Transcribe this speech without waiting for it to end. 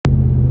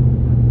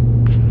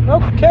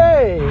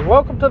Okay,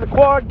 welcome to the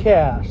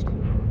Quadcast.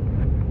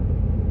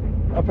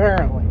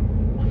 Apparently.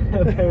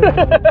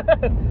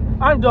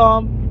 I'm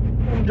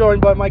Dom. I'm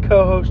joined by my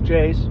co-host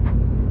Jayce,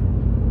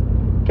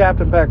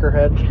 Captain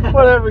Peckerhead,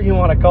 whatever you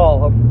want to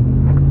call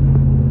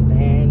him.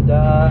 And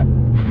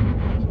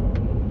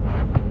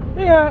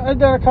yeah, I've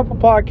done a couple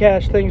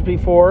podcast things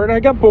before, and I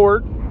got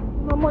bored.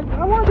 I'm like,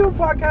 I want to do a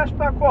podcast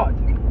about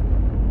quads.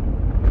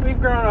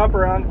 We've grown up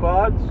around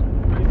quads.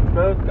 We've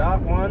both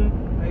got one.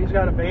 He's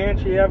got a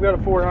Banshee. I've got a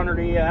 400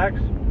 EX.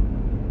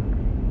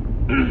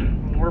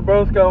 We're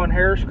both going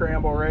hare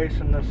scramble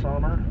racing this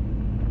summer.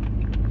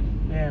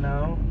 You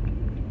know,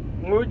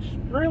 we just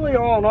really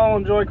all in all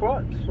enjoy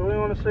quads, so we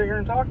want to sit here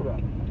and talk about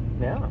them.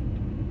 Yeah,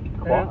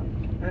 quads.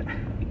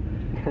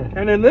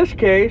 And in this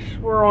case,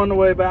 we're on the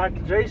way back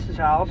to Jayce's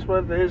house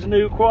with his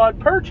new quad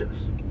purchase.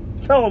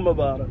 Tell him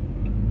about it.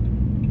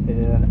 It's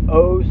an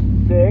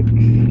 06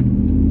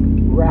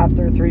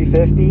 Raptor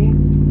 350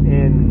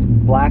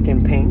 in black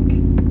and pink.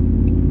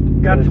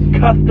 Got some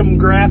custom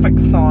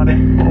graphics on it.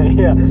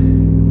 Yeah,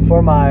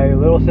 for my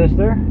little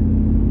sister.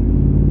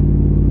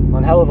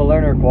 One hell of a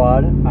learner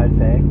quad, I'd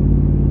say.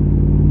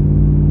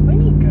 We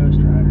need Ghost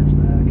Riders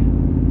back.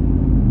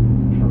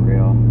 For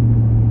real.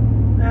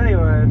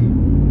 Anyways.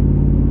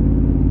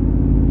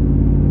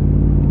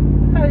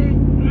 Hey,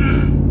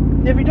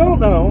 if you don't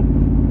know,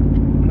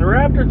 the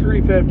Raptor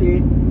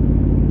 350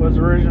 was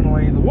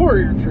originally the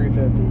Warrior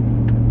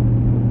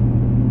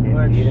 350.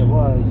 Indeed it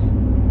was.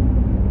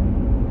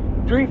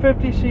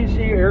 350cc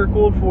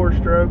air-cooled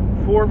 4-stroke,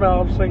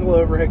 4-valve single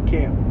overhead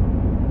cam.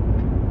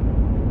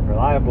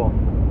 Reliable.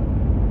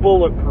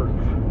 Bulletproof.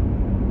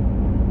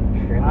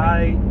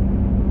 Extremely.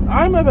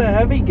 I'm a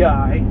heavy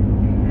guy,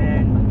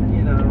 and,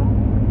 you know,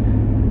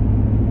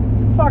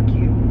 fuck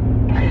you.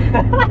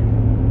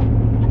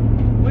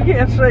 We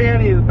can't say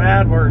any of the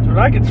bad words, but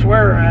I can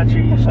swear at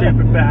you, you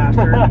stupid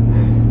bastard.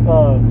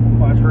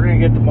 Watch, we're going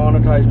to get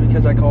demonetized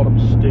because I called him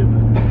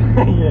stupid.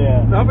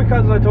 Yeah. Not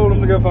because I told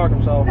him to go fuck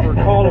himself or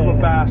called him a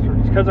bastard.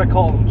 It's because I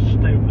called him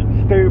stupid.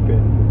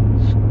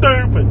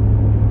 Stupid.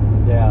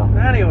 Yeah.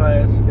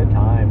 Anyways. Good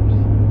times.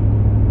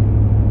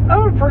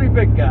 I'm a pretty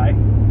big guy.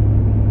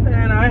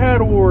 And I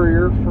had a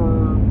Warrior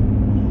for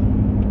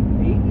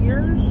 8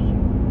 years?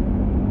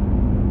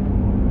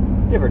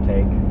 Give or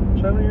take.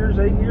 7 years,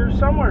 8 years,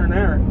 somewhere in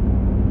there.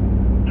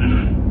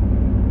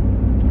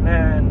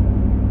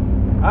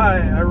 And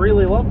I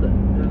really loved it.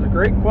 It was a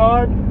great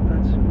quad.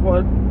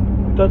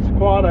 That's the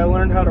quad I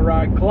learned how to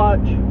ride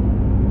clutch.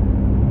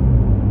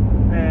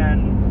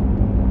 And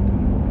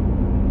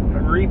I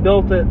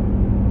rebuilt it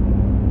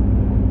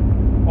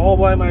all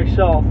by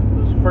myself.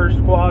 It was the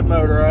first quad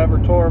motor I ever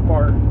tore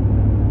apart.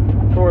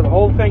 Tore the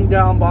whole thing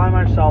down by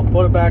myself,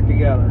 put it back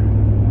together.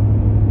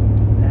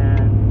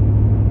 And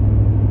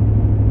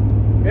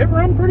it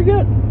ran pretty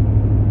good.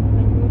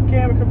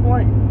 Can't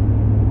complain.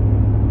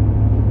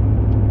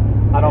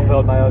 I don't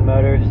build my own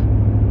motors.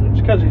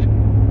 It's because he's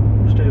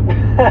stupid.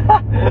 I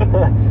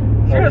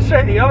was going to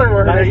say the other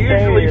word I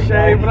usually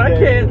say, but I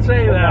can't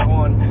say that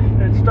one.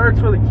 It starts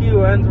with a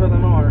Q, ends with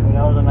an R.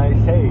 That was a nice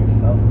save.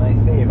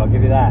 I'll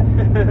give you that.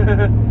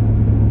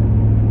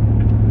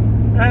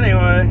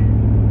 Anyway,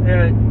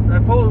 yeah, I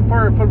pulled it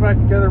apart and put it back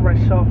together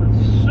myself.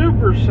 It's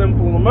super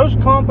simple. The most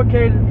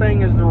complicated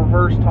thing is the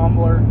reverse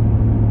tumbler.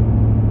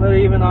 But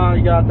even though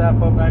you got that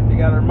put back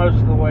together most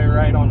of the way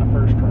right on the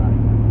first try.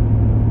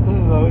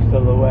 Most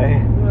of the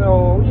way.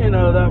 Well, you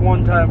know, that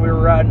one time we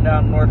were riding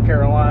down in North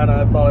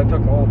Carolina, I thought I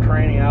took the whole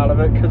training out of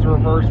it because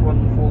reverse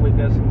wasn't fully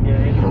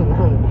disengaged.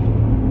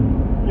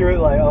 You were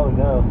like, oh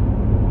no.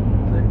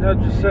 I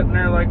was just sitting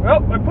there like,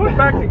 well, I put it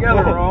back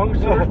together wrong,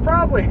 so there's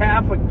probably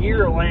half a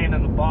gear laying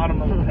in the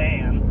bottom of the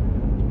pan.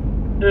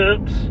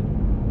 Oops.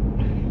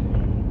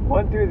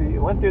 Went through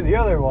the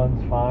other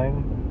ones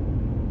fine.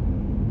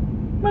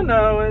 But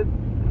no, it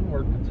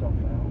worked itself out.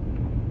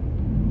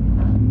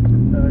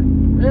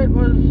 It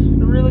was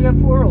a really good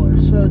four-wheeler.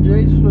 So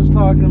Jayce was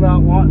talking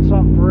about wanting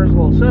something for his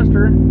little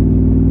sister. I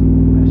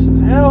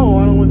said, hell,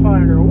 why don't we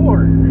find her a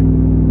Warrior?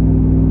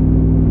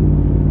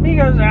 He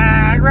goes,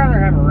 I'd rather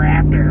have a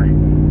Raptor.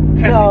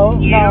 No,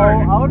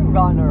 I would have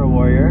gotten her a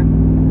Warrior.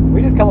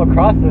 We just come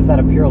across this out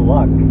of pure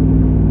luck.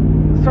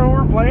 So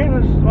we're playing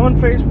this on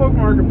Facebook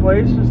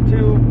Marketplace. There's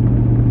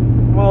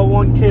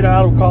one kid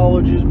out of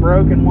college who's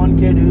broke and one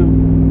kid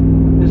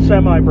who is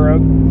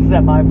semi-broke.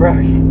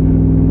 Semi-broke.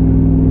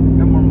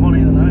 Got more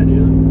money than I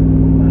do.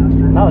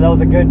 Bastard. No, that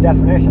was a good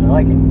definition. I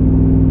like it.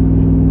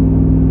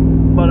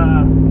 But,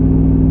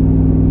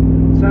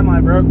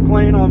 semi-broke,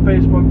 playing on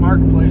Facebook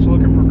Marketplace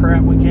looking for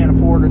crap we can't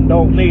afford and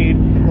don't need.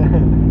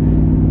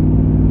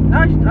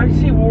 I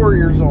see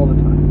Warriors all the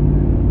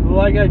time.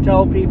 Like I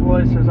tell people,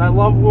 I says, I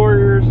love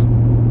Warriors,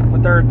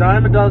 but they're a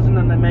dime a dozen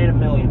and they made 1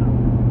 million of them.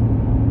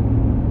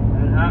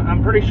 And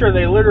I'm pretty sure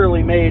they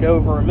literally made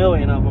over 1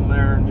 million of them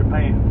there in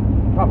Japan.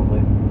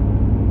 Probably.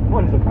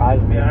 Wouldn't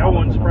surprise me. Yeah, it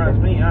wouldn't surprise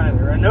me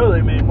either. I know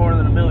they made more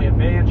than 1 million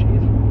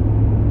Banshees.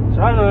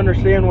 So I don't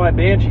understand why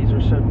Banshees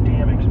are so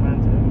damn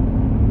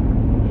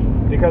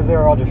expensive. Because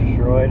they're all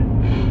destroyed.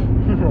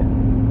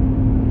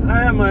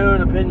 have my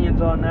own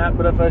opinions on that,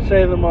 but if I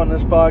say them on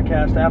this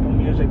podcast, Apple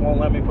Music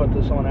won't let me put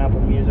this on Apple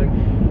Music.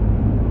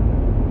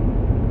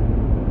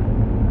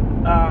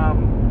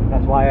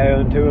 That's why I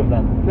own 2 of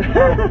them.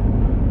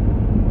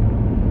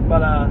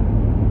 But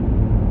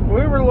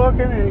we were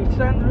looking, and he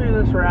sends me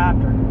this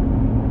Raptor.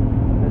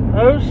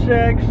 An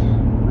 06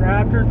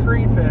 Raptor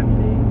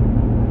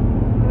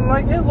 350.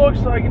 Like, it looks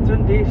like it's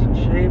in decent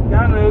shape.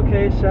 Got an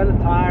okay set of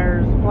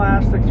tires. The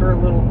plastics are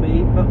a little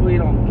beat, but we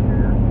don't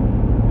care.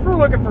 So we're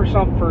looking for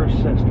something for his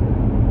sister.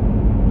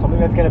 Something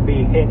that's going to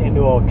be hit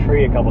into a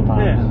tree a couple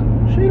times.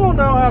 Yeah. She don't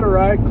know how to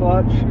ride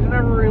clutch. She's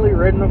never really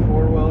ridden a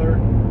 4-wheeler.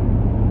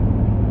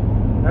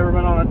 Never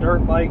been on a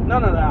dirt bike.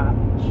 None of that.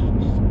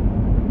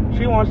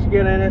 She wants to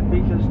get in it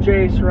because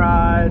Jayce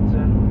rides,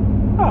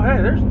 and oh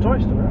hey, there's a toy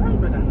store. I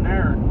haven't been in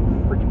there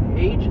in freaking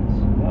ages.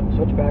 Yep,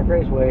 Switchback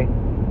Raceway.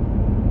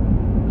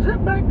 Is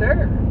it back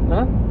there?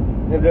 Huh?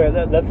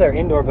 That's their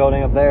indoor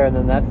building up there, and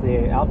then that's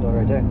the outdoor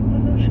right there. Oh,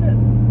 no shit.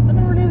 I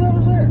never knew that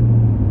was there.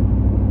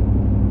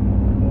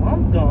 Well,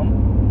 I'm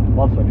dumb.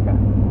 Love Switchback.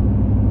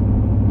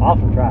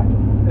 Awesome track.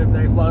 If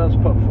they let us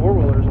put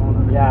 4-wheelers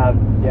on it. Yeah,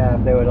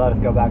 if they would let us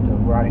go back to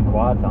riding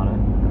quads on it.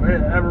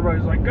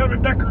 Everybody's like, go to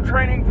Decker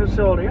Training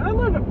Facility. I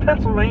live in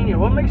Pennsylvania.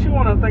 What makes you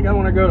want to think I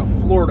want to go to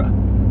Florida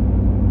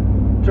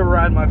to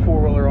ride my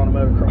 4-wheeler on a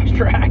motocross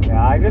track?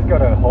 Yeah, I just go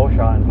to a whole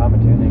shot in Papa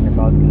Tuning if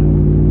I was going to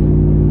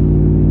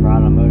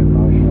ride on a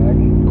motocross track.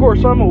 Of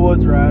course, I'm a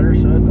woods rider,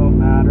 so it don't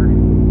matter.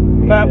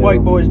 Fat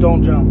white boys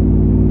don't jump.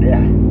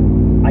 Yeah,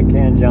 I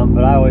can jump,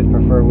 but I always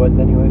prefer woods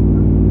anyway.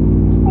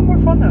 It's a lot more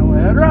fun that way.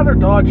 I'd rather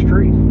dodge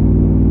trees.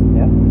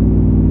 Yeah.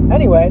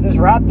 Anyway, this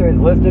Raptor is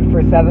listed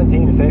for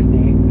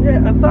 $1,750.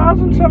 Yeah,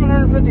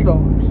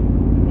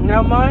 $1,750.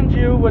 Now, mind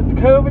you, with the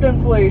COVID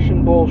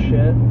inflation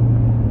bullshit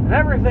and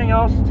everything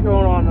else that's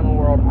going on in the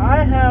world,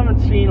 I haven't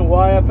seen a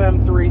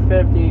YFM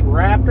 350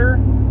 Raptor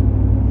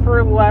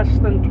for less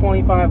than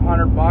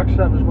 $2,500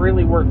 that was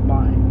really worth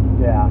buying.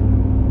 Yeah.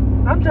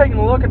 I'm taking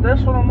a look at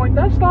this one. I'm like,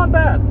 that's not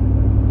bad.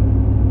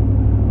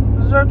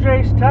 So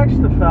Jayce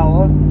texted the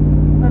fella.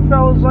 The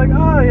fella's like,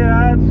 oh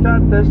yeah, it's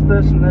got this,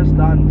 and this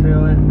done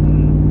to it. And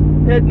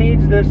it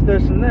needs this,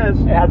 and this.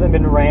 It hasn't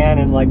been ran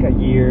in like a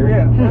year.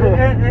 Yeah.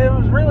 And it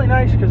was really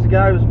nice because the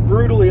guy was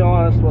brutally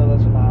honest with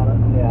us about it.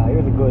 Yeah, he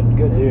was a good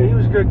dude. He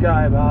was a good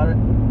guy about it.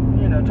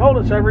 You know, told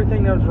us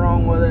everything that was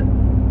wrong with it.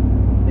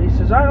 He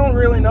says, I don't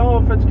really know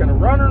if it's going to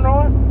run or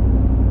not,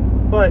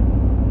 but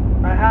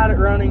I had it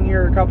running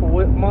here a couple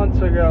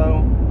months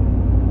ago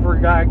for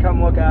a guy to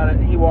come look at it,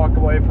 and he walked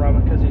away from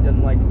it because he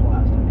didn't like the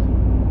plastics.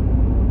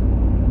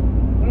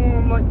 And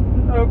I'm like,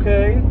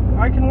 okay,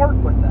 I can work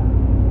with that.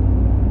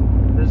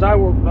 Because I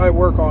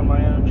work on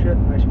my own shit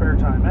in my spare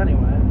time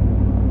anyway.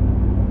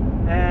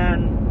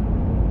 And,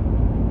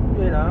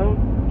 you know,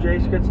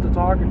 Jayce gets to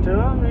talking to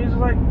him. He's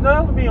like,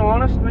 no, to be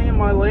honest, me and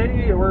my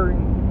lady were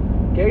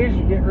engaged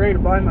and getting ready to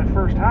buy my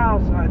first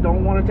house, and I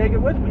don't want to take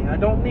it with me. I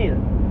don't need it.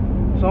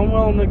 So I'm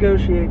willing to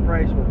negotiate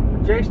price with him.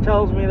 And Jayce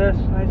tells me this,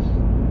 and I said,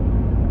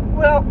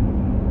 well,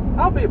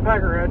 I'll be a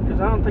peckerhead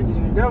because I don't think he's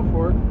going to go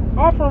for it.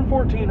 Offer him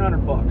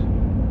 $1,400.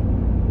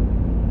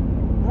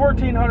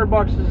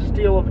 $1,400 is a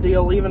steal of a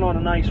deal, even on a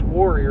nice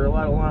Warrior,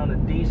 let alone a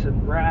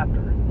decent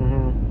Raptor.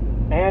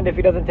 Mm-hmm. And if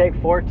he doesn't take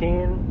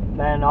 14,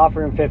 then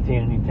offer him 15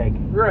 and he'd take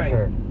it. Right.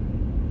 Sure.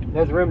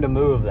 There's room to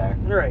move there.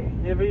 Right.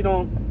 If he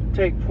don't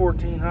take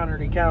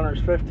 1,400, he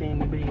counters 15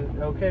 to be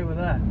okay with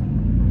that.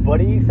 But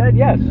he said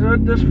yes.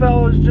 This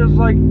fella's just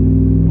like,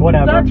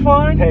 whatever. That's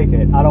fine. Take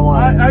it. I don't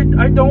want it.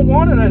 I don't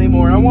want it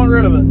anymore. I want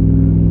rid of it.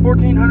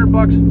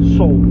 $1,400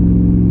 sold.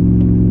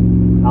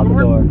 Out the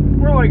door.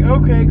 We're like,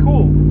 okay,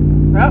 cool.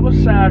 That was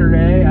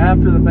Saturday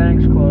after the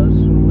banks closed.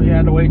 We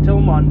had to wait till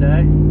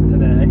Monday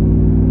today.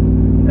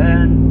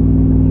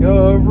 And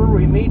go over,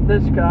 we meet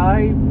this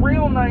guy,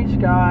 real nice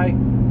guy,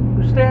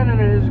 who's standing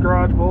in his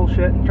garage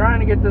bullshit and trying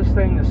to get this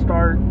thing to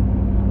start.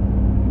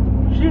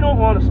 She don't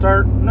want to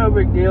start, no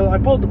big deal. I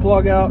pulled the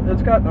plug out,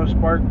 it's got no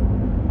spark.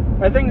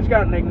 I think it's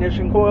got an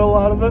ignition coil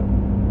out of it.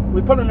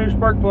 We put a new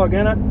spark plug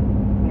in it,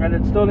 and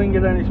it still didn't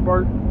get any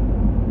spark.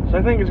 So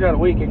I think it's got a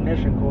weak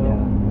ignition coil.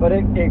 Yeah. But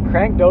it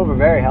cranked over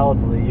very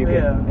healthily.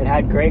 It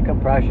had great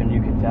compression, you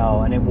could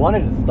tell, and it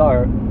wanted to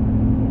start.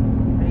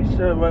 He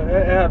said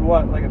it had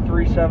what, like a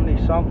 370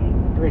 something?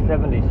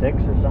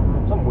 376 or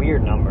something, some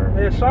weird number.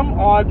 Yeah, some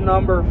odd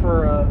number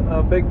for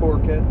a big bore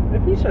kit.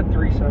 If he said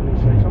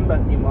 376, I'm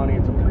betting you money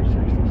it's a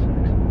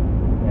 366.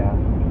 Yeah.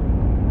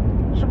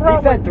 So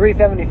he said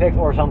 376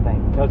 or something,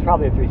 so it's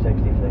probably a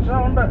 366. So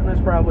I'm betting it's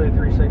probably a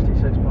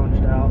 366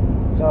 punched out.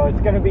 So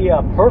it's going to be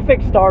a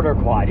perfect starter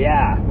quad.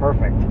 Yeah,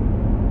 perfect.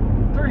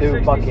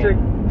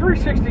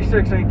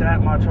 366 ain't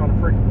that much on a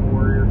freaking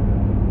Warrior.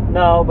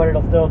 No, but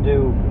it'll still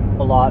do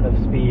a lot of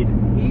speed.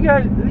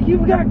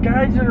 You've got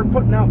guys that are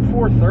putting out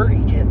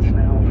 430 kits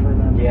now for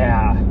them.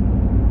 Yeah.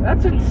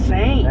 That's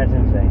insane. That's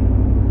insane.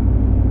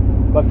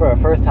 But for a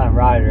first-time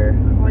rider,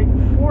 like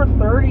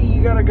 430,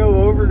 you got to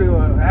go over to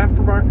an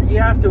aftermarket. You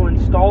have to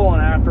install an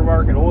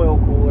aftermarket oil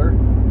cooler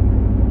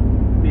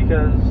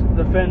because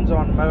the fins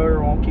on the motor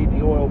won't keep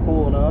the oil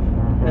cool enough.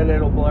 and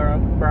it'll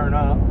burn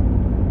up.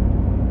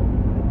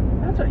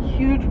 That's a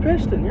huge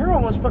piston. You're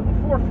almost putting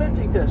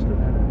 450 piston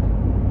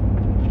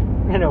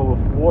in it. In a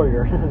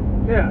Warrior.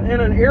 Yeah,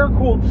 in an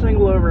air-cooled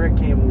single overhead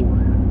cam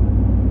Warrior.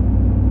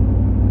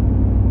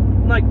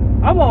 Like,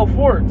 I'm all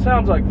for it.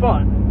 Sounds like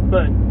fun,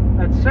 but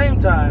at the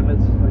same time,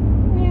 it's like,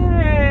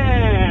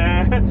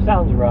 yeah.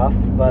 Sounds rough,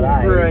 but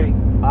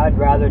I'd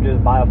rather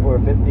just buy a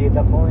 450 at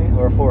that point,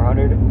 or a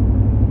 400.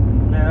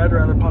 Yeah, I'd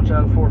rather punch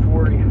out a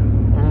 440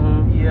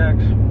 EX,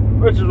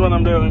 which is what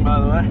I'm doing, by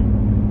the way.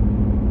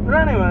 But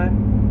anyway,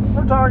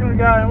 we're talking to the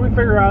guy, and we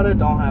figure out it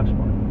don't have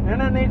spark,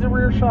 and it needs a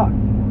rear shock. I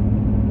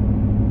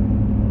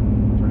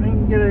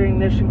can get an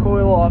ignition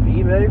coil off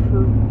eBay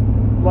for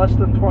less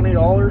than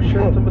 $20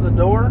 shipped to the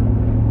door,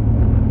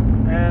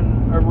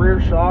 and a rear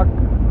shock.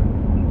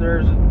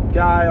 There's a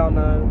guy on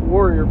the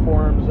Warrior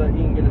forums that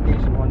you can get a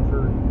decent one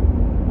for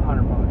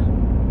 $100.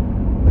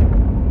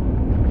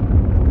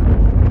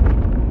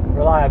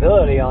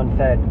 Reliability on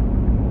said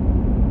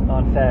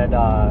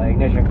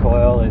ignition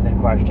coil is in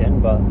question,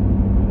 but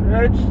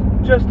it's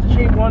just a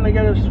cheap one to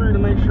get us through to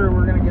make sure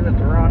we're going to get it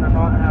to run and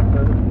not have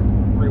to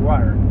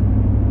rewire it,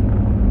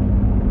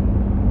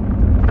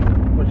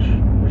 which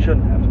we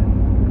shouldn't have to,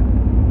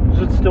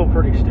 because it's still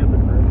pretty stupid,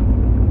 bro.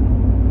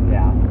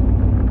 Yeah.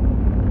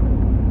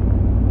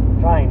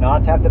 Trying not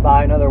to have to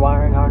buy another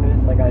wiring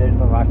harness like I did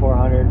for my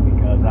 400,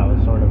 because that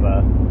was sort of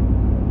a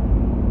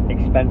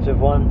expensive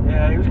one.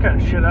 Yeah, he was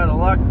kind of shit out of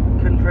luck.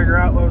 Couldn't figure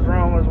out what was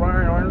wrong with his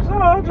wiring harness. Oh,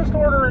 I'll just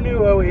order a new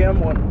OEM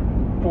one.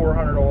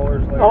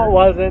 $400 later. Oh, it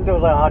wasn't. It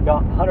was like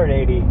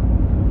 180.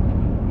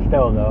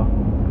 Still, though.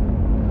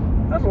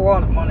 That's a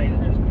lot of money to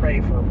just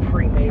pay for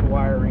pre-made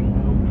wiring.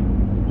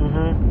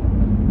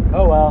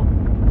 Oh well.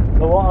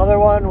 The other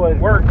one was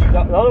worked. The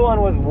other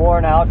one was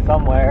worn out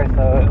somewhere,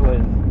 so it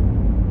was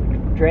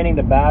draining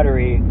the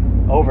battery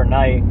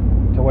overnight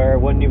to where it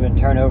wouldn't even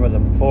turn over the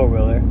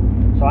four-wheeler.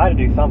 So I had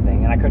to do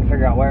something, and I couldn't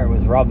figure out where it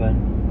was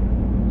rubbing.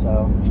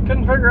 So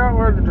couldn't figure out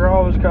where the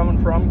draw was coming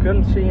from.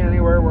 Couldn't see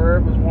anywhere where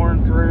it was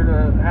worn through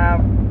to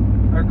have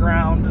a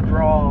ground to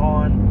draw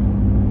on.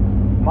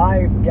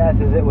 My guess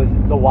is it was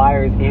the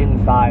wires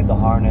inside the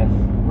harness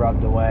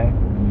rubbed away,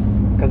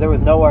 because there was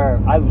nowhere.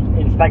 I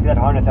inspected that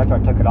harness after I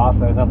took it off.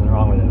 There was nothing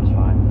wrong with it. It was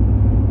fine.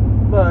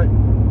 But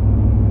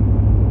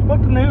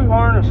put the new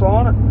harness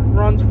on it.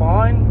 Runs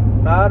fine.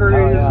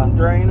 Battery isn't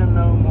draining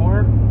no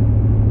more.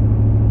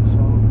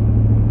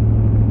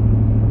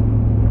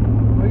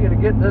 To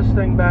get this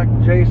thing back to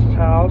Jayce's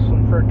house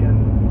and frickin'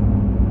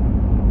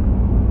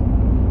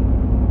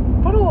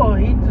 put a little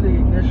heat to the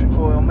ignition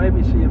coil,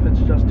 maybe see if it's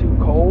just too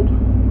cold.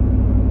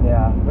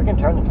 Yeah, we can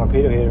turn the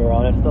torpedo heater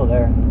on, it's still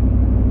there.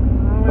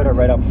 Put it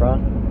right up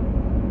front.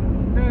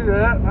 Do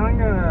that. I'm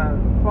gonna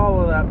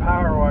follow that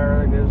power wire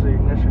that gives the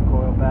ignition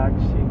coil back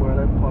to see where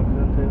that plugs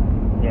into.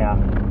 Yeah,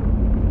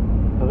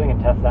 so we can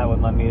test that with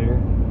my meter.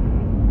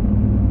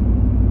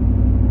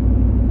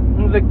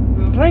 The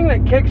thing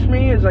that kicks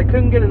me is I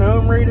couldn't get an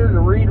ohm reader to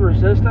read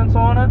resistance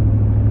on it,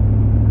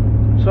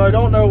 so I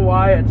don't know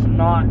why it's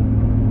not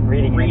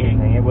reading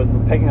anything. It was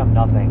picking up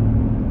nothing.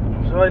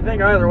 So I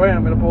think either way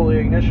I'm going to pull the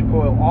ignition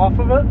coil off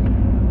of it.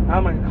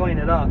 I'm going to clean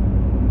it up,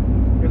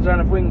 because then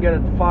if we can get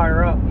it to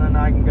fire up, then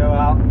I can go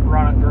out and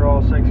run it through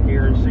all 6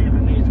 gears, see if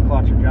it needs the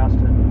clutch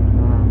adjusted.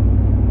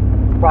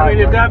 I mean,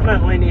 it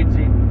definitely needs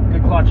the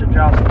clutch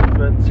adjusted,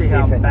 but see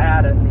how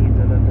bad it needs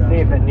it adjusted.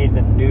 See if it needs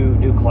a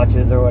new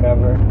clutches or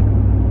whatever.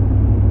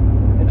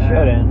 It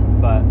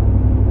shouldn't, but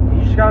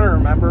you just gotta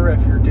remember,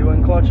 if you're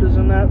doing clutches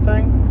in that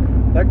thing,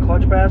 that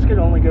clutch basket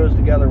only goes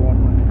together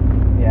one way.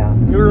 Yeah.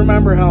 You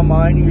remember how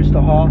mine used to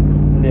hawk?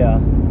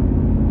 Yeah.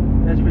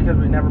 It's because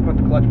we never put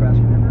the clutch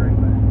basket in the right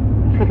way.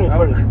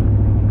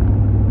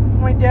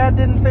 My dad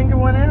didn't think it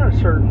went in a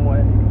certain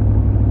way.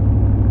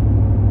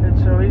 And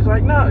so he's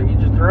like, no, you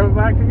just throw it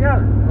back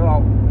together.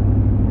 Well,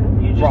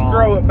 you just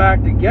throw it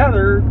back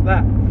together,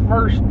 that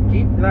first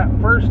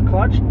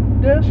clutch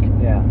disc.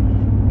 Yeah.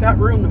 Got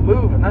room to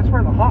move, and that's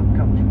where the hawk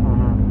comes from.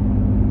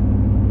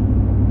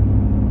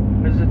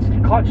 Because it's the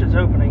clutch is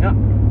opening up.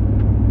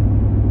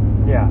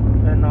 Yeah.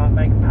 And not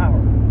making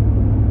power.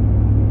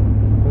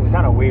 It was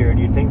kind of weird.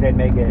 You'd think they'd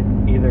make it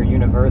either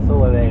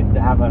universal, or they'd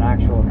have an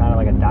actual kind of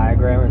like a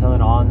diagram or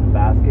something on the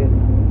basket.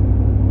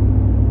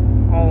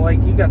 Oh,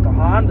 like you got the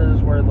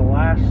Hondas where the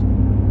last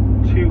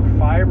 2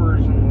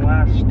 fibers and the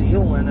last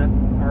steel in it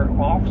are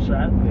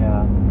offset.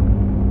 Yeah.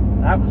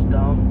 That was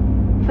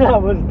dumb. That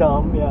was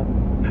dumb, yeah.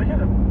 I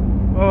gotta...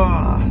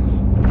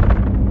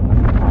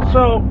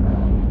 So...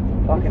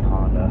 Fucking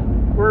Honda.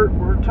 We're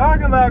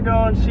talking about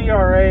going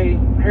CRA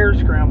hair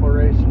scramble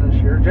racing this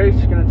year. Jayce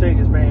is going to take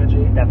his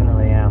Banshee.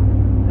 Definitely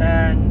am.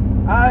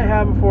 And I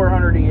have a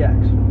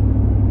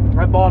 400EX.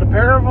 I bought a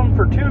pair of them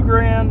for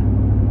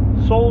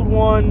 $2,000. Sold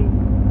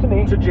one to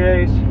me. To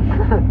Jayce.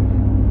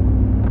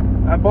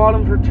 I bought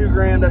them for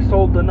 $2,000. I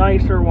sold the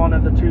nicer one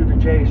of the two to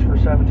Jayce for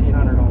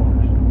 $1,700.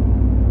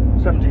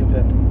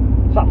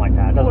 $1,750. Something like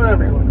that. Doesn't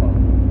Whatever matter. you want to call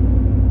it.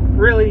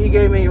 Really, he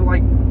gave me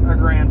like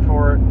 $1,000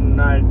 for it, and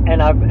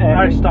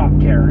I stopped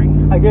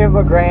caring. I gave him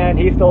 $1,000.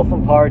 He stole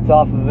some parts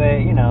off of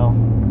it. You know,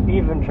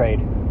 even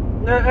trade.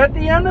 At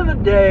the end of the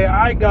day,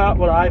 I got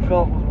what I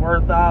felt was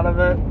worth out of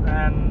it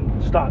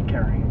and stopped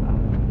caring about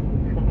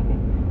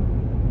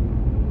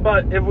it.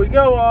 But if we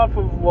go off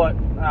of what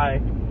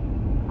I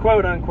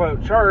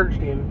quote-unquote charged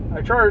him,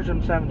 I charged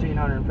him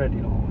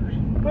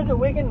 $1,750. But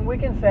we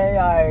can say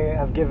I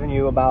have given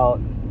you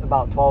about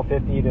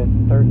 $1,250 to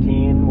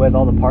 $13 with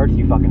all the parts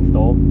you fucking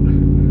stole.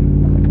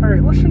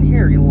 Alright, listen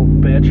here, you little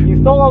bitch. You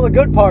stole all the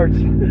good parts.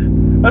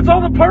 That's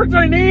all the parts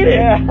I needed!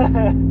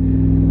 Yeah.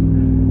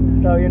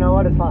 So you know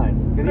what? It's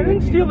fine. I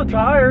didn't steal the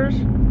tires.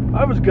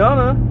 I was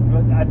gonna.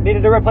 I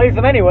needed to replace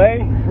them anyway.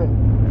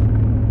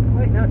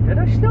 Wait, no, did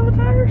I steal the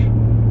tires?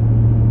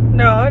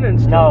 No, I didn't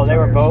steal the tires. No, they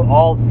were both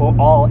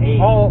all 8.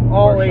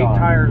 All 8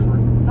 tires were.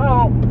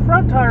 No, the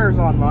front tires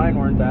on mine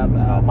weren't that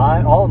bad.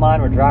 All of mine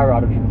were dry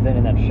rotted from sitting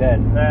in that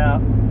shed. Yeah.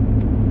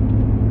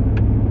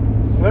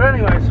 But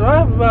anyway, so I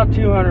have about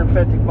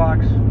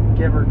 $250,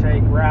 give or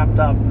take, wrapped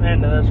up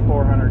into this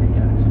 400 EX.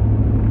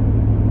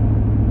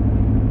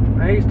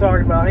 And he's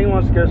talking about he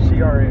wants to go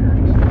see our air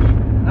station.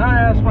 And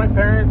I asked my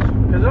parents,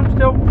 because I'm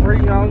still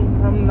pretty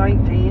young, I'm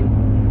 19.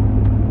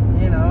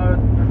 You know,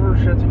 for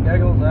shits and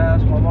giggles, I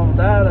asked my mom and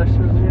dad, I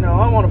says, you know,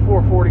 I want a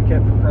 440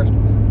 kit for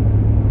Christmas.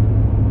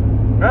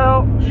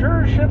 Well,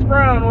 sure as shit's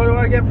brown, what do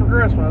I get for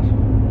Christmas?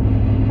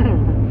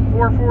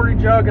 440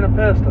 jug and a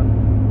piston.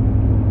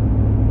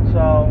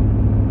 So,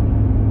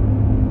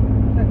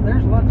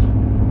 there's Let's.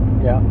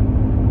 Yeah.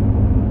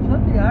 Is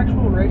that the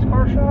actual race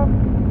car shop?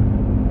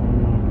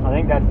 I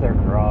think that's their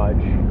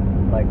garage.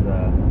 Like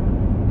the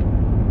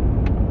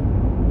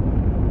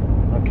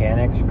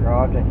mechanics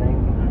garage, I think.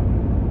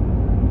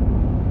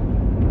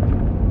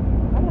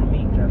 I want to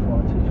meet Jeff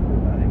Lutz. He's a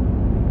cool guy.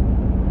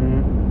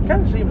 He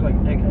kind of seems like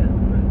a dickhead,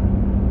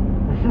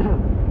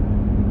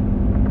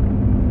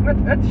 but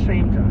at the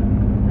same time.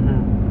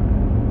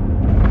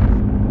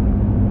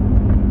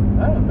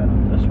 I haven't been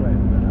up this way in a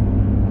minute.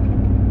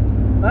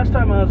 Last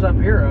time I was up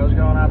here, I was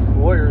going out to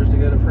Boyer's to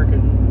get a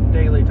freaking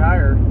daily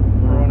tire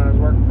for when I was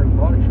working for the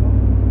body shop.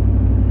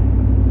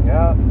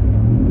 Yeah.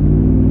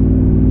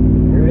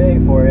 Every day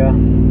for you.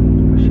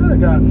 I should have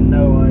gotten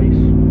no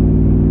ice.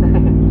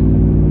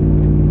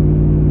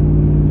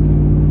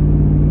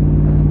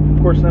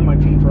 Of course, then my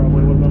teeth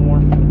probably would have been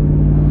warm.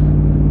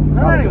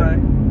 But anyway,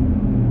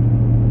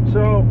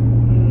 so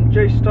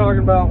Jayce's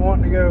talking about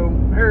wanting to go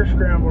hair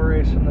scramble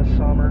racing this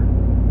summer.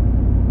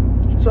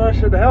 So I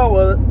said, to hell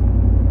with it.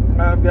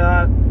 I've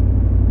got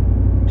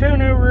 2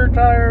 new rear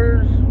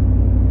tires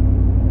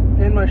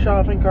in my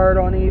shopping cart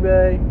on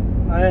eBay.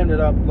 I ended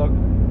up,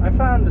 I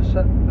found a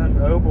set of them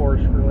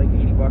O-bores for like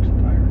 $80 a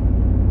tire.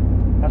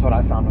 That's what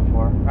I found them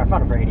for. I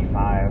found them for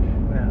 85.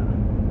 Yeah.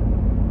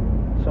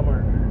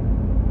 Somewhere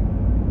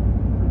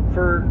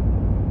there.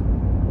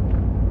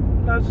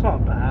 That's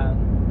not bad.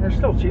 They're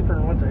still cheaper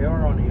than what they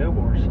are on the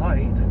O-bore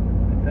site, I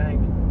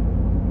think.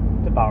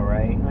 It's about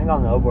right. I think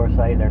on the O-bore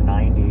site they're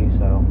 90,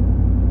 so.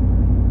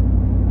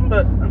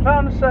 But I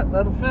found a set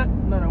that'll fit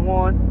that I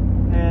want,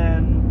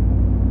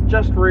 and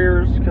just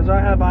rears, because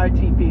I have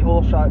ITP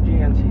whole shot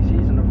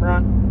GNCCs in the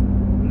front.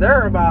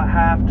 They're about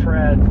half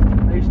tread.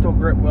 They still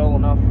grip well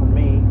enough for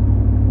me.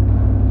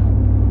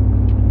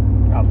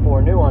 Got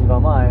 4 new ones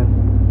on mine.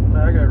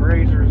 I got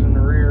razors in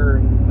the rear,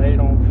 and they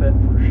don't fit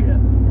for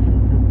shit.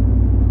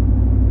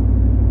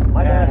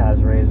 My dad has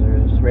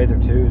Razor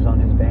 2s on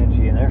his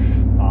Banshee, and they're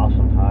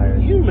awesome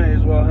tires. You may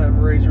as well have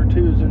Razor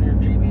 2s in your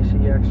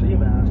GBC XE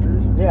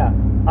Masters. Yeah.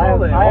 I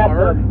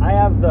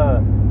have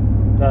the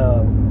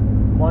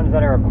ones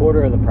that are a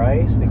quarter of the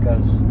price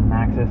because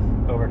Maxxis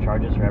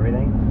overcharges for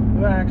everything.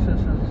 Maxxis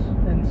is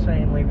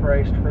insanely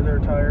priced for their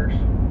tires.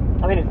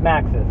 I mean, it's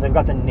Maxxis. They've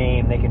got the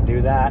name. They can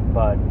do that,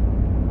 but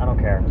I don't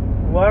care.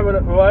 Why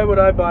would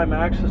I buy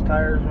Maxxis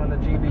tires when the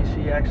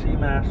GBC XE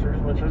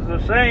Masters, which is the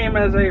same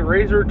as a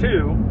Razor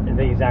 2,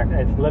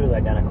 it's literally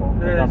identical.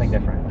 There's nothing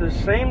different. The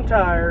same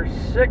tires,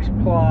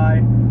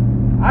 6-ply.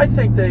 I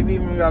think they've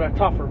even got a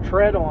tougher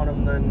tread on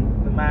them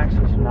than the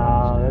Maxxis ones.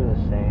 No, they're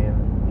the same.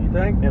 You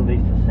think? At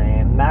least the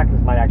same.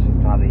 Maxxis might actually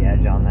have the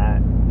edge on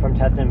that from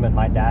testing with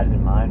my dad's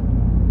and mine.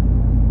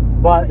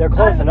 But they're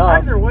close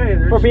enough. Either way,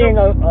 for being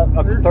a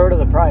third of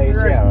the price.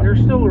 Right, yeah, they're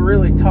still a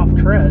really tough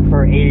tread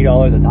for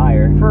 $80 a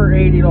tire. For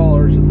 $80 a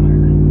tire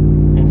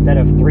instead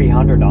of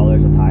 $300 a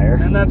tire.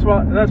 And that's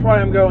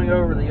why I'm going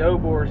over the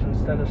O-bores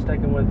instead of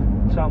sticking with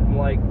something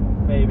like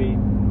maybe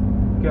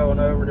going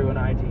over to an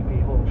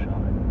ITP whole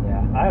shot.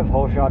 Yeah, I have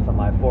whole shots on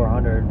my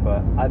 400,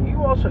 but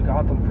you also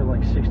got them for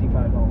like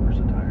 $65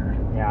 a tire.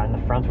 Yeah, and the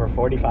fronts were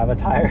 $45 a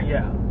tire.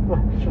 Yeah.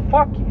 So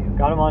fuck you.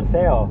 Got them on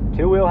sale.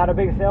 Two Wheel had a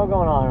big sale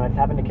going on, and I just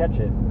happened to catch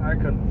it. I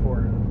couldn't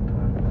afford it at the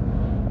time.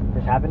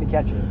 Just happened to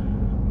catch it.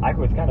 I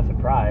was kind of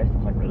surprised. I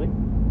was like, really?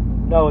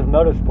 No, it was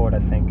Motorsport, I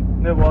think.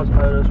 It was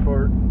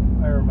Motorsport.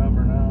 I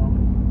remember now.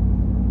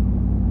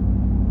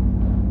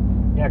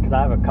 Yeah, because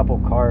I have a couple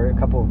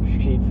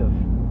sheets of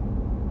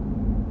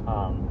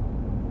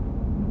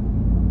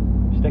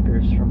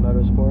stickers from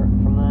Motorsport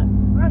from that.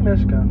 I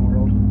miss Gun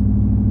World.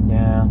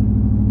 Yeah.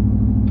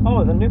 Oh,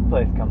 there's a new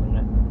place coming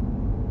in.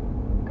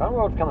 Gun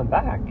World's coming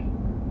back.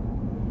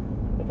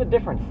 It's a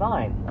different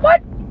sign.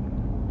 What?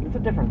 It's a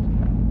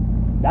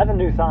different... That's a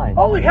new sign.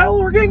 Holy hell,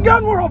 we're getting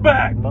Gun World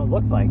back! Well, it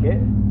looks like it.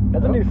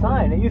 That's a new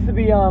sign. It used to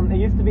be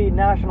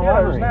National Yeah, it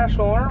Armory. was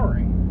National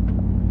Armory.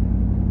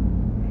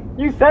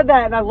 You said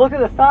that, and I looked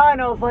at the sign,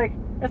 and I was like,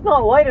 it's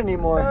not white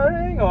anymore.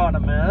 Hang on a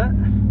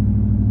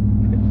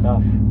minute. Good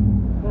stuff.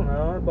 I don't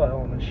know, I buy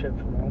all this shit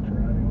from Ultra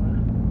anyway.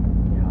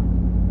 Yeah.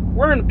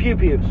 We're in the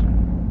pew-pews.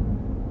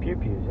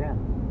 Pew-pews, yeah.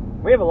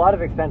 We have a lot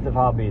of expensive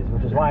hobbies,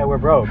 which is why we're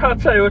broke. I'll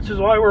tell you, which is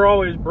why we're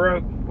always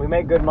broke. We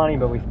make good money,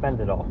 but we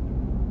spend it all.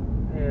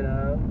 You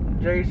know,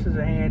 Jayce is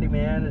a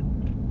handyman,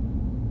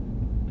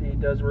 and he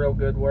does real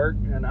good work,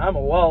 and I'm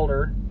a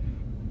welder.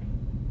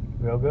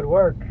 Real good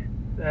work.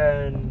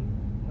 And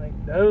like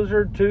those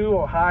are two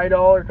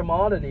high-dollar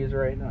commodities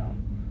right now.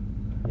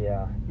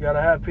 Yeah. You got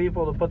to have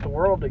people to put the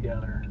world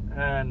together,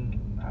 and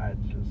I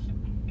just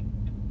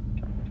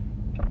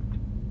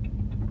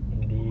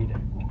Indeed.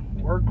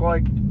 work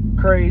like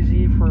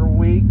crazy for a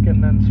week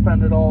and then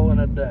spend it all in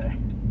a day.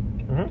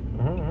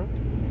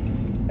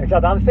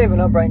 Except I'm saving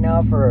up right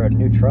now for a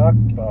new truck,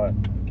 but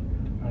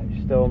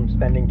I'm still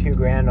spending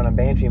 $2,000 on a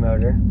Banshee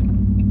motor.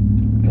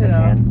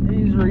 Yeah,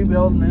 he's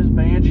rebuilding his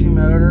Banshee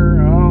motor.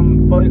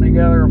 I'm putting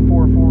together a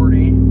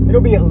 440. It'll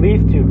be at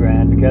least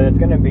 $2,000 because it's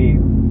gonna be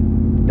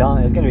done.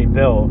 It's gonna be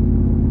built.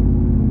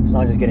 It's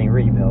not just getting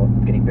rebuilt.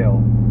 It's getting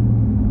built.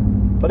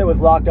 But it was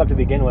locked up to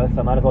begin with, so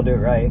I might as well do it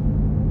right.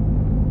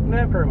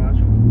 Yeah, pretty much.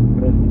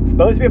 It was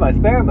supposed to be my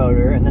spare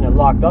motor, and then it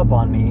locked up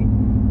on me.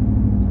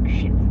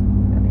 Shit.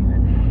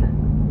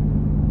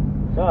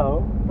 So,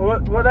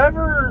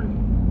 whatever,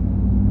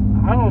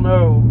 I don't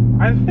know.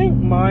 I think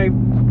my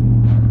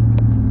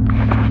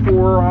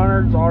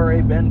 400's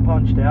already been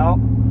punched out,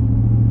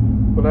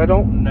 but I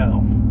don't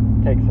know.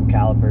 take some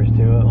calipers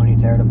to it when you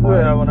tear it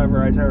apart. Yeah,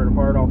 whenever I tear it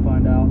apart, I'll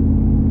find out.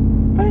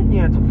 But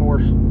yeah, it's a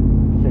force.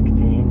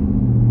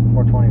 16,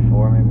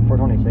 424 maybe,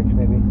 426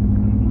 maybe.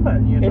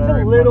 But yeah, It's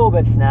a little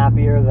bit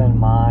snappier than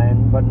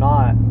mine, but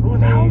not with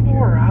major. how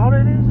wore out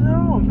it is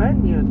though, I'm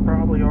betting you it's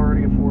probably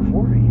already a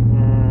 440.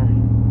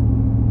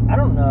 I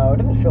don't know. It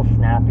doesn't feel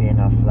snappy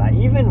enough for that.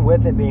 Even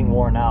with it being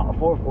worn out, a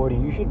 440,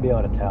 you should be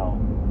able to tell.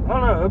 I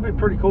don't know. It'd be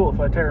pretty cool if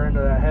I tear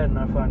into that head and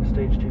I find a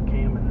stage 2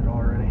 cam in it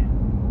already.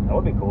 That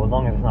would be cool, as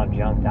long as it's not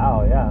junked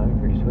out. Yeah, that'd be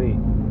pretty sweet.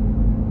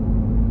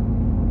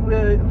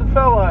 The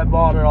fella I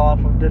bought it off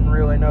of didn't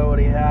really know what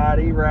he had.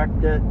 He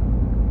wrecked it,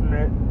 and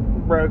it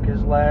broke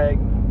his leg,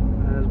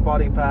 and his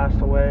buddy passed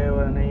away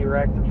when he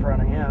wrecked in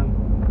front of him.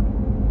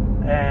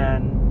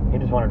 And He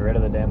just wanted rid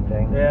of the damn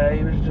thing. yeah,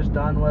 he was just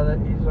done with it.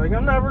 He's like,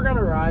 I'm never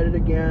gonna ride it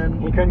again.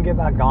 He couldn't get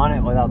back on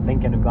it without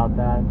thinking about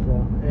that,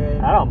 so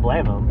And I don't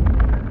blame him.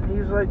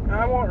 he's like,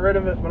 I want rid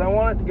of it, but I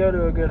want it to go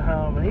to a good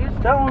home. And he's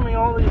telling me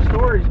all these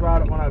stories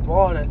about it when I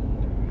bought it.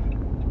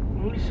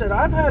 And he said,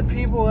 I've had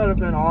people that have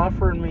been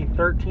offering me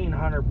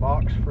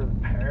 $1,300 for the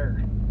pair.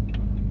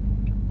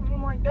 And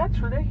I'm like, that's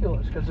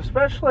ridiculous, because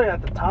especially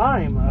at the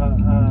time,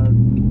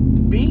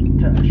 beat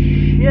to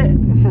shit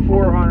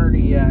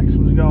 400EX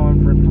was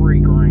going for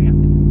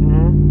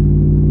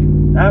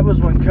 $3,000. That was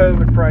when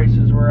COVID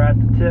prices were at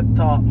the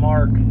tip-top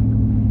mark.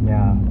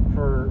 Yeah.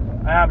 For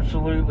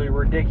absolutely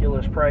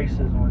ridiculous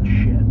prices on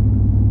shit.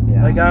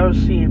 Yeah. Like I was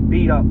seeing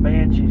beat up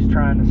Banshees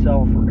trying to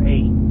sell for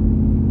 $8,000.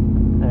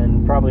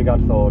 And probably got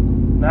sold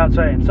Not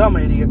saying some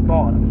idiot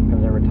bought them.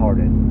 because they're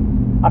retarded.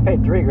 I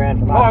paid $3,000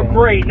 for my Oh band.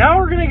 great! Now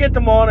we're gonna get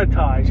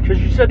demonetized because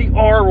you said the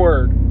R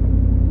word.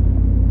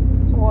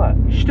 So what?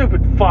 You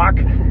stupid fuck.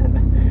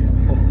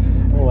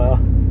 Oh well.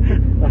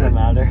 Doesn't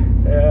matter.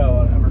 Yeah,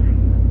 whatever.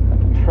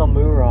 I'll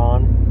move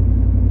on.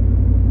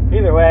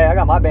 Either way, I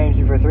got my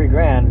Banshee for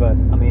 $3,000, but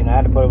I mean, I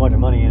had to put a bunch of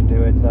money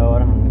into it, so I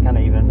don't know, it kind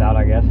of evens out,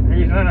 I guess.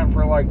 He's in it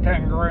for like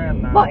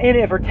 $10,000 now. I'm not in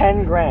it for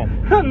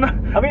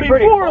 $10,000. I'll be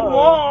pretty Before close.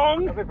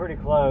 long. I'll be pretty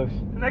close.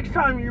 Next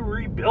time you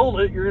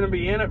rebuild it, you're gonna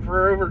be in it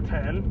for over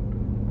 10.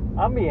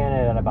 I'll be in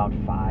it at about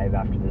 5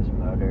 after this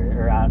motor,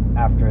 or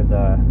after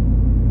the.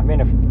 I mean,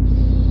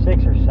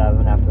 6 or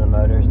 7 after the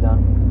motor's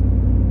done.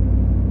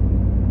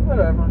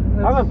 Whatever.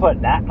 I haven't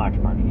put that much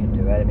money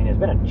into it. I mean, it's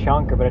been a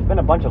chunker, but it's been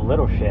a bunch of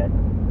little shit.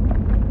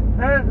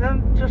 And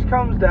it just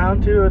comes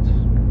down to it's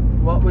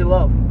what we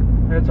love.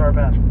 It's our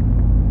passion.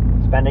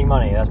 Spending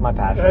money, that's my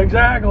passion.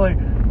 Exactly.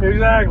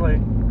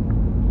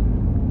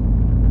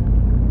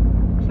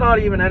 It's not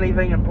even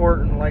anything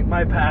important. Like,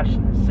 my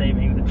passion is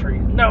saving the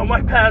trees. No,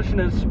 my passion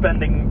is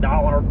spending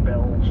dollar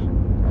bills.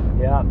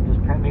 Yeah,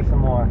 just print me some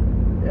more.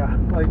 Yeah.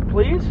 Like,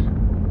 please?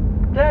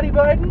 Daddy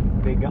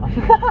Biden? Be gone.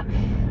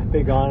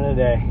 Be gone in a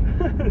day.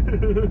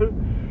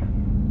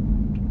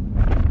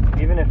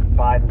 Even if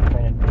Biden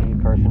printed me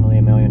personally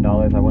 $1 million,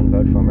 I wouldn't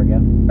vote for him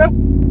again. Nope.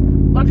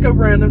 Let's go,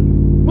 Brandon.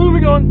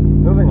 Moving on.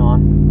 Moving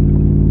on.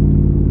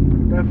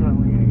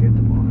 Definitely gonna get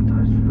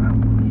demonetized for that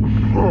one.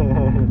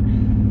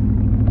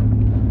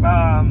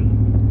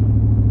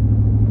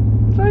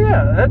 So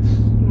yeah, that's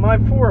my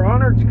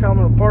 400's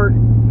coming apart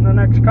in the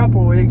next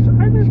couple weeks.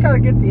 I just gotta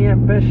get the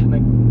ambition.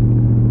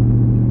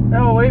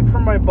 I'll wait for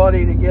my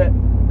buddy to get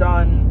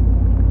done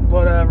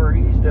whatever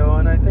he's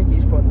doing. I think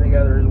he's putting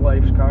together his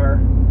wife's car.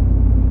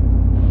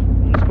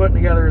 He's putting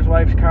together his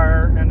wife's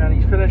car, and then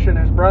he's finishing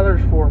his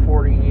brother's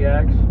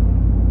 440EX,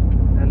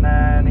 and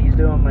then he's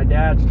doing my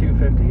dad's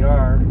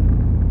 250R,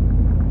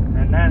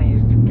 and then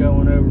he's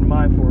going over to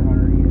my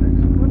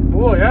 400EX.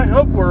 Boy, I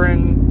hope we're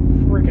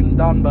freaking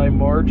done by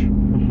March.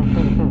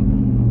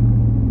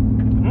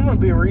 I'm gonna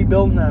be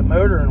rebuilding that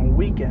motor in a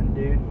weekend,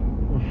 dude.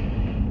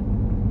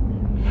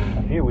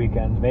 A few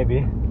weekends,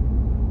 maybe.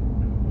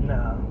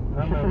 No,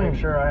 I'm gonna make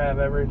sure I have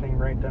everything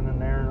right then and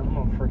there, and I'm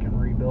gonna freaking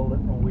rebuild it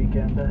in a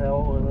weekend. To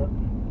hell with it.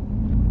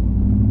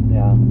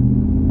 Yeah.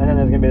 And then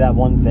there's gonna be that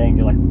one thing,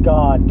 you're like,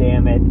 God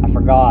damn it, I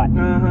forgot.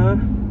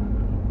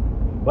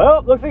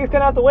 Well, looks like it's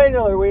gonna have to wait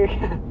another week.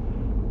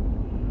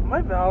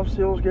 My valve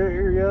seals get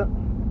here yet?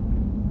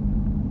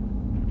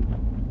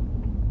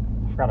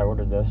 I forgot I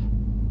ordered this.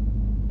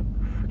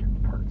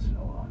 Freaking part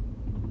still on.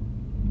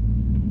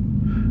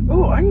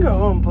 Oh, I can go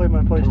home and play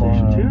my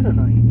PlayStation 2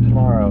 tonight.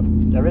 Tomorrow.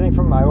 Everything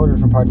from I ordered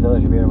from Partzilla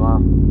should be here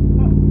tomorrow.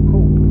 Oh,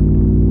 cool.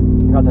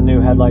 I got the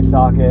new headlight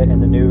socket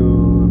and the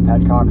new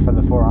petcock for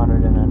the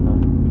 400, and then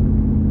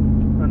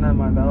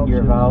my valve your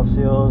seals. valve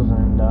seals,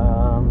 and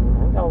I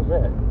think that was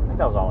it. I think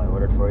that was all I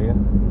ordered for you.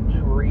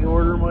 Just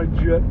reorder my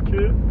jet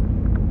kit.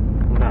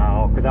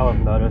 No, because that was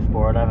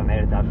Motorsport. I haven't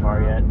made it that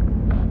far yet.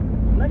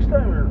 Next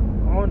time we're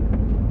on,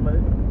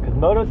 because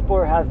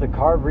Motorsport has the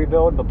carb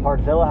rebuild, but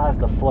Partzilla has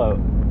the float.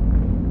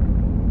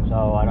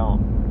 So I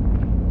don't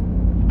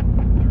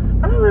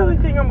really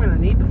think I'm gonna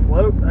need the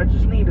float. I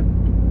just need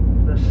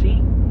the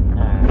seat.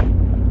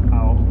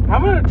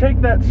 I'm gonna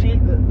take that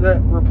seat,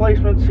 that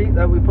replacement seat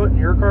that we put in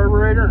your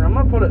carburetor, and I'm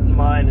gonna put it in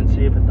mine and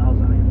see if it does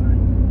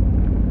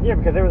anything. Yeah,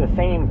 because they were the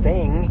same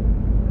thing.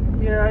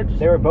 Yeah,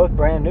 they were both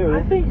brand new.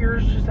 I think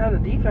yours just had a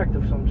defect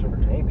of some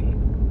sort. Maybe.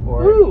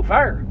 Or ooh,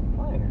 fire.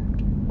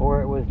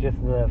 Or it was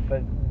just the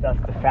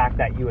fact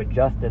that you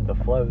adjusted the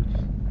floats.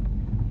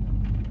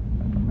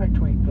 I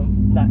tweaked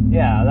them.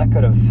 That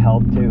could have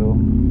helped too,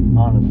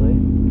 honestly.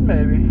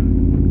 Maybe.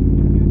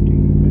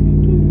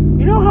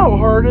 You know how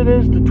hard it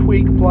is to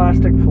tweak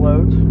plastic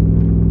floats?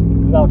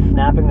 Without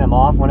snapping them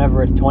off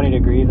whenever it's 20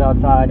 degrees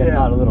outside, if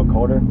not a little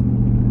colder.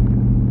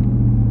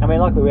 I mean,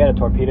 luckily we had a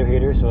torpedo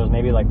heater, so it was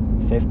maybe like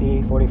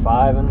 50,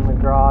 45 in the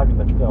garage,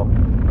 but still.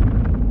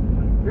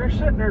 You're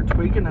sitting there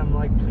tweaking them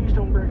like, please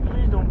don't break,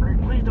 please don't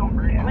break, please don't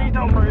break, please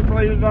don't break,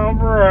 please don't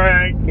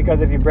break. Because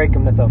if you break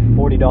them, that's a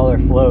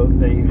 $40 float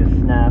that you just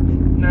snapped.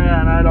 Yeah,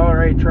 and I'd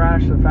already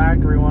trashed the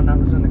factory one that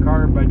was in the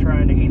car by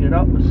trying to heat it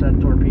up with said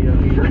torpedo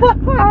heater.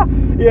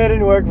 Yeah, it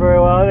didn't work very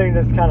well. I think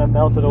it just kind of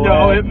melted away.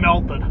 No, it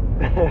melted.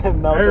 It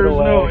melted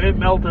away. It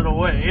melted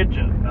away. It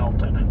just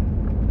melted.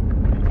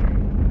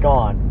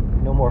 Gone.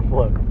 No more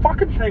float.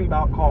 Fucking thing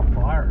about caught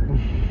fire. I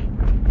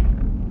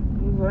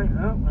was like,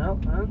 oh, well,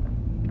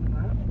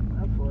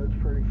 that float's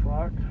pretty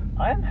fucked.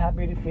 I am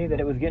happy to see that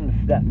it was getting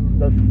this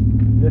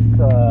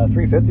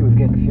 350 was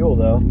getting fuel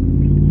though.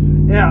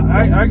 Yeah,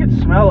 I could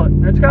smell it.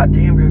 It's got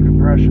damn good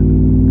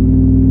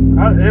compression.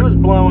 It was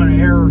blowing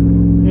air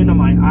into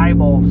my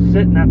eyeball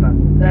sitting at the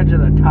edge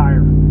of the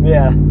tire.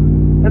 Yeah.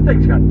 That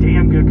thing's got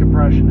damn good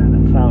compression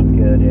in it. Sounds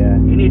good, yeah.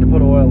 You need to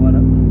put oil in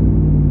it.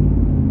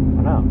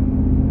 I know.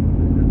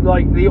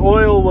 Like, the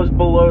oil was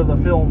below the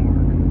fill mark.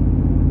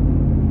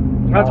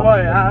 That's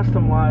why I asked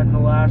him why the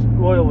last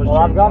oil was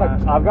changed.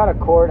 Well, I've got a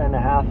quart and a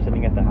half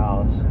sitting at the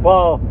house.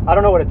 Well, I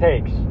don't know what it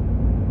takes.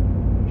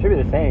 Should be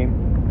the same.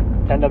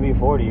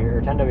 10W40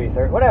 or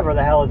 10W30, whatever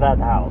the hell is at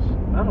the house.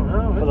 I don't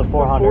know. For the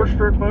 400.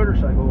 4-stroke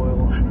motorcycle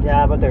oil.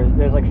 Yeah, but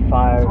there's like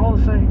 5. It's all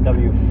the same.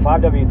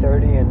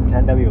 5W30 and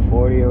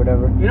 10W40 or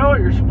whatever. You know what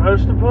you're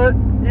supposed to put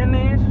in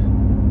these?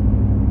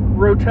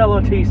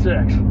 Rotella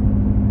T6.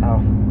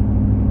 Oh.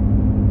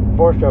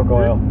 4-stroke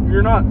oil.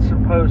 You're not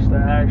supposed to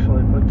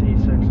actually put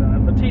T6 in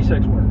it, but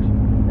T6 works.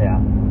 Yeah.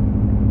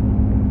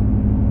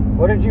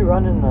 What did you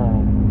run in the...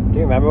 Do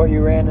you remember what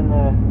you ran in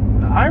the...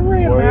 I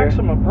ran Warrior?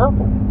 Maxima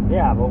Purple.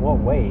 Yeah, but what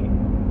weight?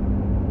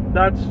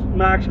 That's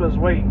Maxima's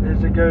weight,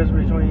 as it goes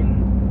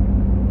between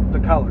the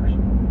colors.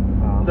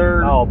 Purple.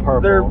 They're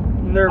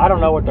I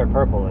don't know what their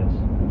purple is.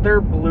 Their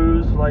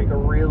blue's like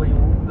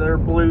their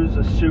blue's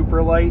a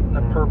super light, and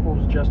the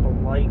purple's just a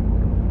light.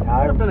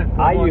 I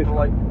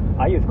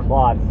use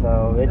cloth,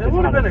 so it just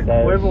would have kind been of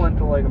says... equivalent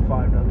to like a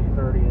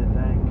 5W30, I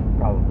think.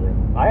 Probably.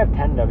 I have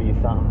 10W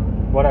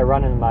something. What I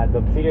run in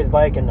the Cedars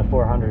bike and the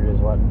 400 is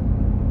what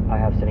I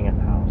have sitting at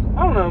the house.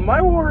 I don't know.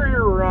 My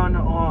Warrior run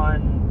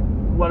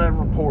on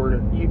whatever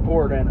you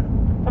poured in it.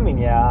 I mean,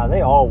 yeah,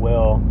 they all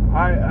will.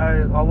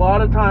 A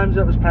lot of times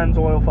it was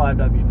Pennzoil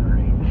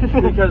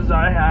 5W30 because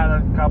I had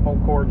a couple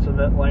quarts of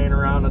it laying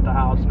around at the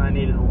house and I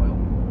needed oil.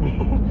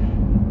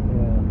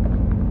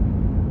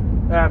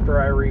 Yeah. After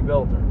I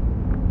rebuilt it.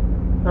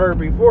 Or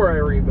before I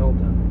rebuilt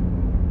it.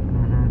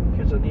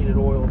 Because it needed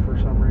oil for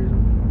some reason.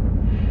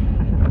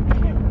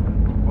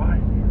 Why?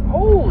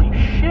 Holy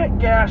shit,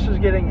 gas is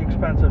getting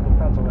expensive in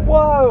Pennsylvania.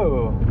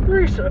 Whoa!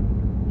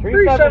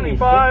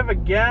 $3.75 a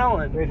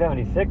gallon.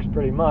 $3.76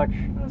 pretty much.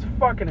 That's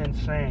fucking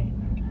insane.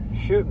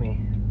 Shoot me.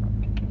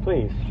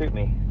 Please, shoot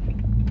me.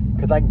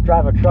 Because I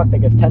drive a truck that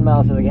gets 10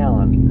 miles to the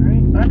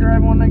gallon. Right? I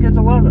drive one that gets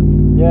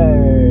 11.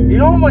 Yay. You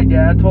know what my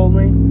dad told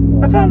me?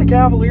 What? I found a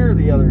Cavalier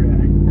the other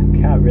day.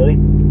 God, really?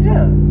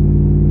 Yeah.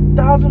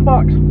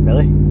 $1,000.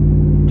 Really?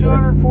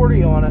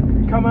 240 on it.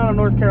 Come out of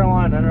North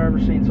Carolina. I never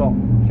seen salt.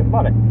 Should have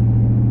bought it.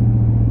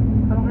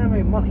 I don't have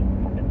any money. I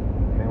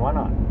mean, why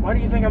not? Why do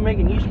you think I'm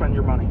making you spend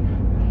your money?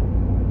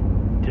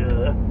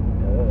 Duh.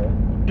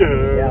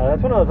 Duh. Yeah,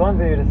 that's one of those ones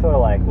where you're just sort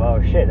of like,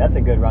 well, shit, that's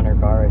a good runner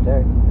car right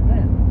there.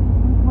 Man,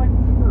 like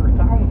for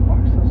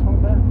 $1,000, that's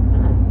not bad.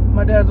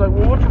 My dad's like,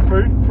 well, what's your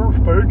first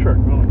paycheck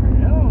going to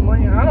be? I'm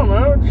like, I don't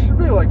know. It should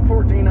be like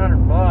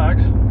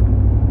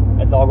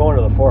 $1,400. It's all going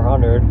to the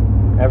 400.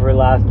 Every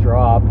last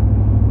drop.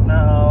 No,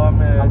 I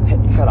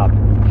mean, Shut up.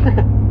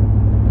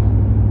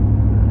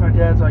 my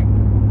dad's like,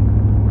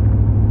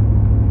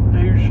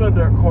 you said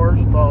that car's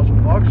 $1,000.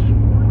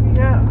 I'm like,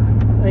 yeah.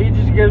 And he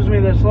just gives me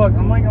this look.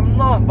 I'm like, I'm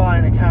not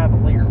buying a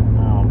Cavalier.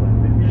 Oh,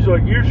 but He's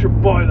like, you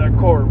should buy that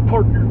car and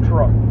park your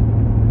truck.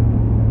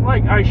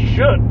 Like, I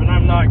should, but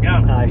I'm not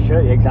gonna. I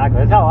should, exactly.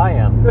 That's how I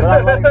am. But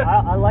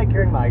I like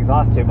hearing my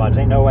exhaust too much.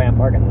 Ain't no way I'm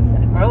parking this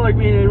thing. I like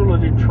being able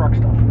to do truck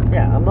stuff.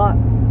 Yeah, I'm not.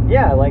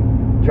 Yeah, like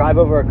drive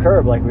over a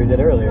curb like we did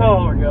earlier.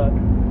 Oh my god.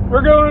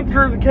 We're going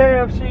through the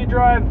KFC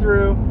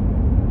drive-thru,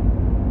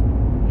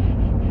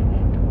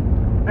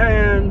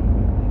 and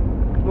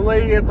the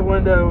lady at the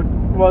window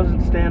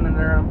wasn't standing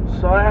there,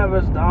 so I have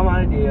this dumb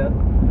idea.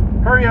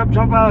 Hurry up,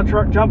 jump out of the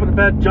truck, jump in the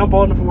bed, jump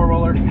on the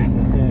four-wheeler.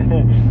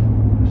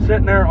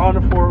 Sitting there on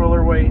the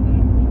four-wheeler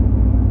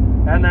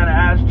waiting. And then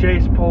as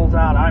Jayce pulls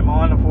out, I'm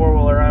on the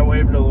four-wheeler, I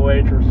wave to the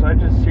waitress. I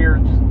just see her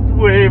just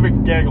wave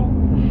and giggle.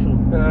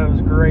 That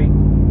was great.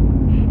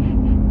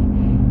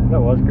 That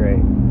was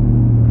great.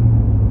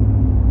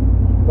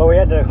 But we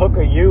had to hook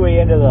a Yui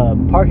into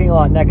the parking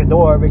lot next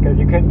door because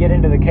you couldn't get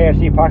into the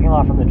KFC parking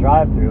lot from the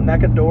drive-thru.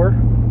 Neck a door?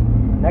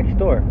 Next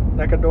door.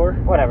 Neck a door?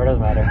 Whatever,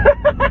 doesn't matter.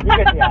 You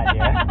get the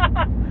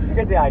idea. You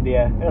get the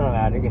idea. It doesn't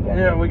matter. You get the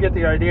idea. Yeah, we get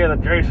the idea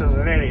that Jayce is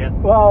an idiot.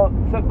 Well,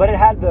 but it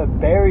had the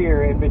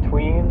barrier in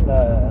between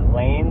the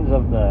lanes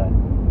of the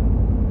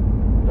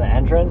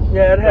entrance.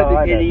 Yeah, it had So the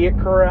I had idiot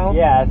corral.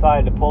 Yeah, so I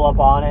had to pull up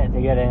on it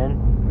to get in.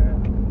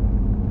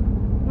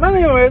 But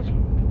anyways,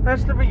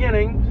 that's the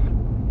beginning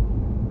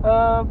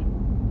of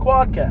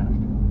Quadcast.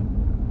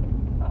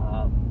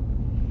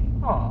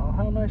 Oh,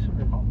 how nice of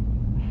your mom.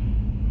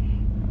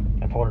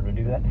 I told her to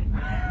do that.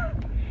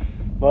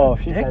 Well,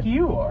 she Heck, said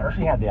you are.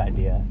 she had the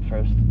idea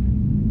first.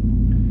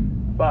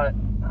 But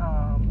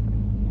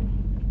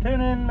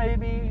tune in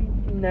maybe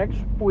next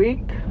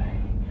week.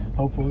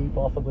 Hopefully,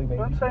 possibly,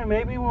 maybe. Let's say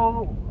maybe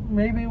we'll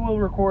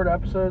record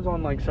episodes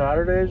on like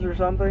Saturdays or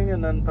something,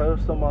 and then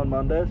post them on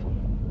Mondays.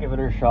 Give it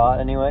a shot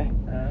anyway.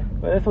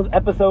 But this was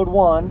episode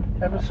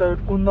 1. Episode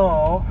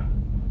uno.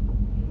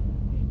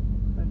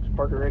 Let's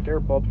park it right there,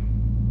 bub.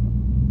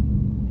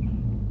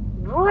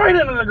 Right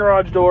into the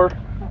garage door.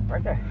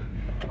 Right there.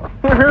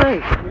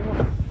 Alright. We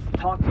will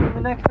talk to you in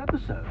the next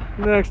episode.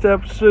 Next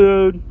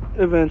episode,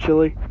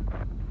 eventually.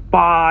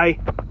 Bye.